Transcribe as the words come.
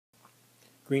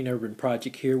Green Urban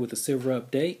Project here with a silver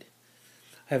update.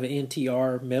 I have an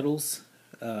NTR metals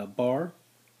bar.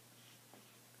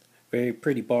 Very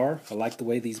pretty bar. I like the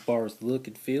way these bars look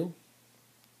and feel.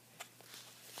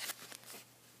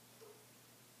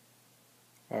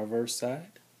 Our reverse side.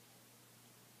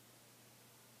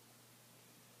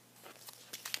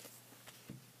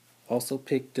 Also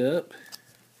picked up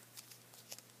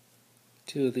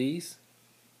 2 of these.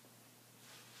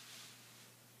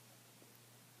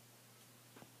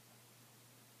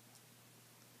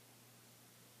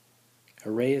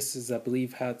 Heraeus is, I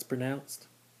believe, how it's pronounced.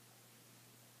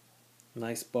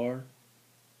 Nice bar.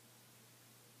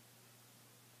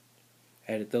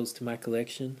 Added those to my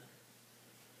collection.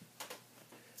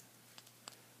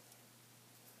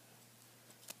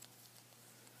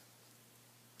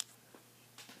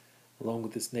 Along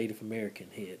with this Native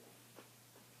American head.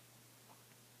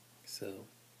 So,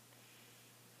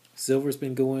 silver's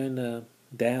been going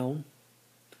down.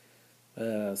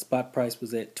 Spot price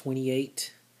was at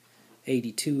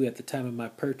 $28.82 at the time of my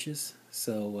purchase.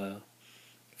 So,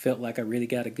 felt like I really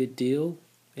got a good deal,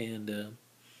 and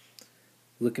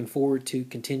looking forward to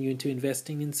continuing to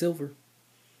investing in silver.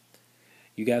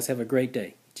 You guys have a great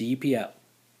day. GUP out.